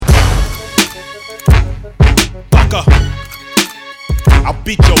motherfucker. I'll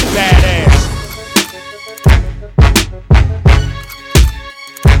beat your bad ass.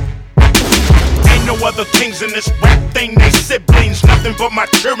 Ain't no other kings in this rap thing, they siblings, nothing but my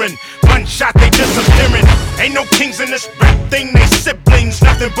children. One shot, they disappearing. Ain't no kings in this rap thing, they siblings,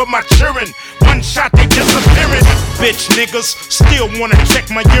 nothing but my children. One shot, they disappearing. Bitch niggas still wanna check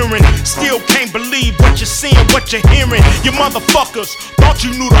my urine. Still can't believe what you're seeing, what you're hearing. You motherfuckers thought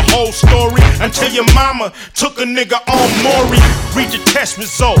you knew the whole story until your mama took a nigga on Maury. Read your test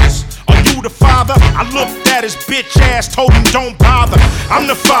results. Are you the father? I looked at his bitch ass, told him don't bother. I'm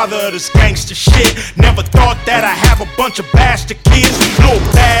the father of this gangster shit. Never thought that I have a bunch of bastard kids, little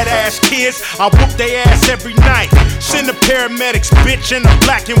badass kids. I whoop their ass every night. Send the paramedics, bitch, in the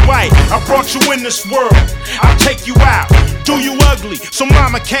black and white. I brought you in this world, I'll take you out. Do you ugly, so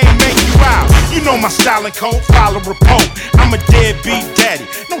mama can't make you out. You know my style and code, file a report. I'm a deadbeat daddy,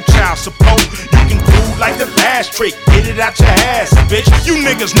 no child support. You can do like the last trick, get it out your ass, bitch. You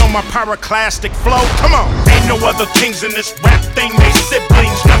niggas know my pyroclastic flow, come on. Ain't no other kings in this rap thing, they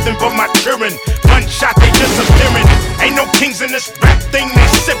siblings, nothing but my children. One shot, they disappearing. Ain't no kings in this rap thing, they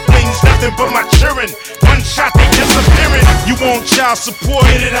siblings, nothing but my children. One shot, they disappearing. You want child support,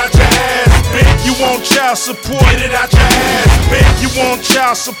 get it out your ass, bitch. You want child support, get it out your ass, bitch. You want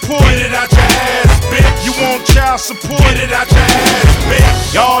child support, get it out your ass, bitch. You want child support, get it out your ass,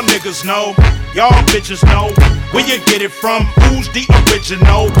 bitch. Y'all niggas know, y'all bitches know where you get it from, who's the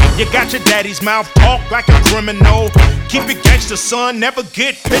original. You got your daddy's mouth, talk like a criminal. Keep it gangster, son, never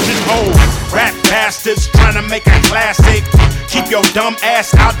get pigeonholed. Rap bastards trying to make a classic. Keep your dumb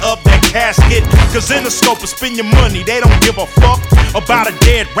ass out of that casket. Cause in the scope of spend your money, they don't give a fuck about a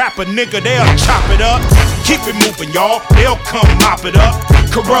dead rapper, nigga, they'll chop it up. Keep it moving, y'all, they'll come mop it up.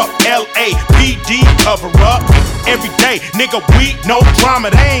 Corrupt LAPD cover up. Every day, nigga, we no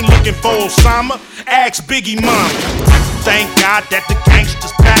drama. They ain't looking for Osama. Ask Biggie Mama. Thank God that the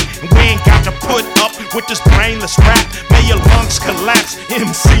gangsters back, and we ain't got to put up with this brainless rap. May your lungs collapse,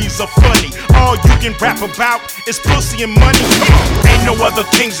 MCs are funny. All you can rap about is pussy and money. Come on, ain't no other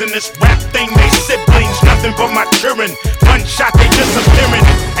kings in this rap thing, they siblings, nothing but my children. One shot, they disappearing.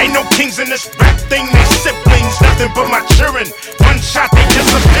 Ain't no kings in this rap thing, they siblings, nothing but my children. One shot, they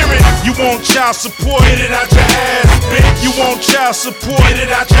disappearing. You want child support, get it out your ass, bitch. You want child support, get it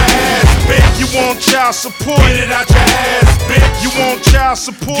out your ass, bitch. You want child support, get it out your ass, bitch. You want child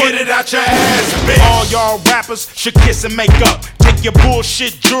support, get it out your ass, bitch. All y'all rappers should kiss and make up. Take your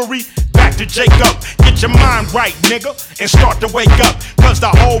bullshit jewelry back to Jacob. Get your mind right, nigga, and start to wake up. Cause the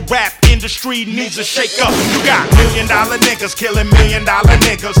whole rap industry needs a shake up. You got $1 million niggas killing $1 million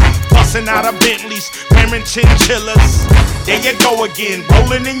niggas, busting out of Bentleys, wearing chinchillas. There you go again,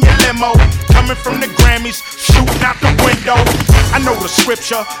 rolling in your limo, coming from the Grammys, shooting out the window. I know the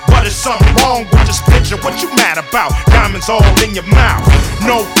scripture, but it's something wrong with this picture. What you mad about? Diamonds all in your mouth.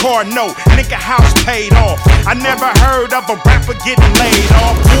 No car, no nigga house paid off. I never heard of a rapper getting laid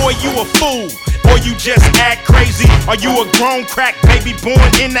off. Boy, you a fool, or you just act crazy. Are you a grown crack baby born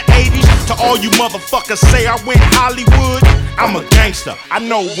in the 80s? To all you motherfuckers say I went Hollywood, I'm a gangster, I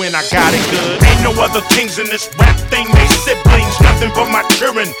know when I got it good. Ain't no other kings in this rap thing, they siblings, nothing but my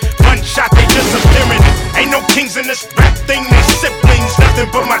children. One shot, they disappearing. Ain't no kings in this rap thing, they siblings,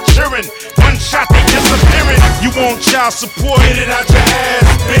 nothing but my children. One shot, they disappearing. You want child support, get it out your ass,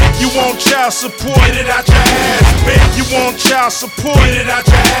 bitch. You want child support, get it out your ass, bitch. You want child support, get it out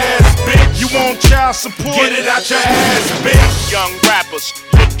your ass, bitch. You want child support, get it out your ass, bitch. Young rappers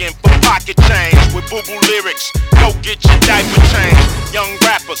looking for pocket change with boo-boo lyrics. Go get your diaper change. Young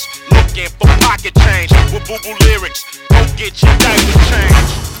rappers looking for pocket change with boo-boo lyrics. Go get your diaper change.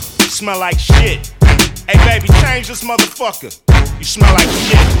 You smell like shit. Hey baby, change this motherfucker. You smell like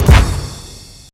shit.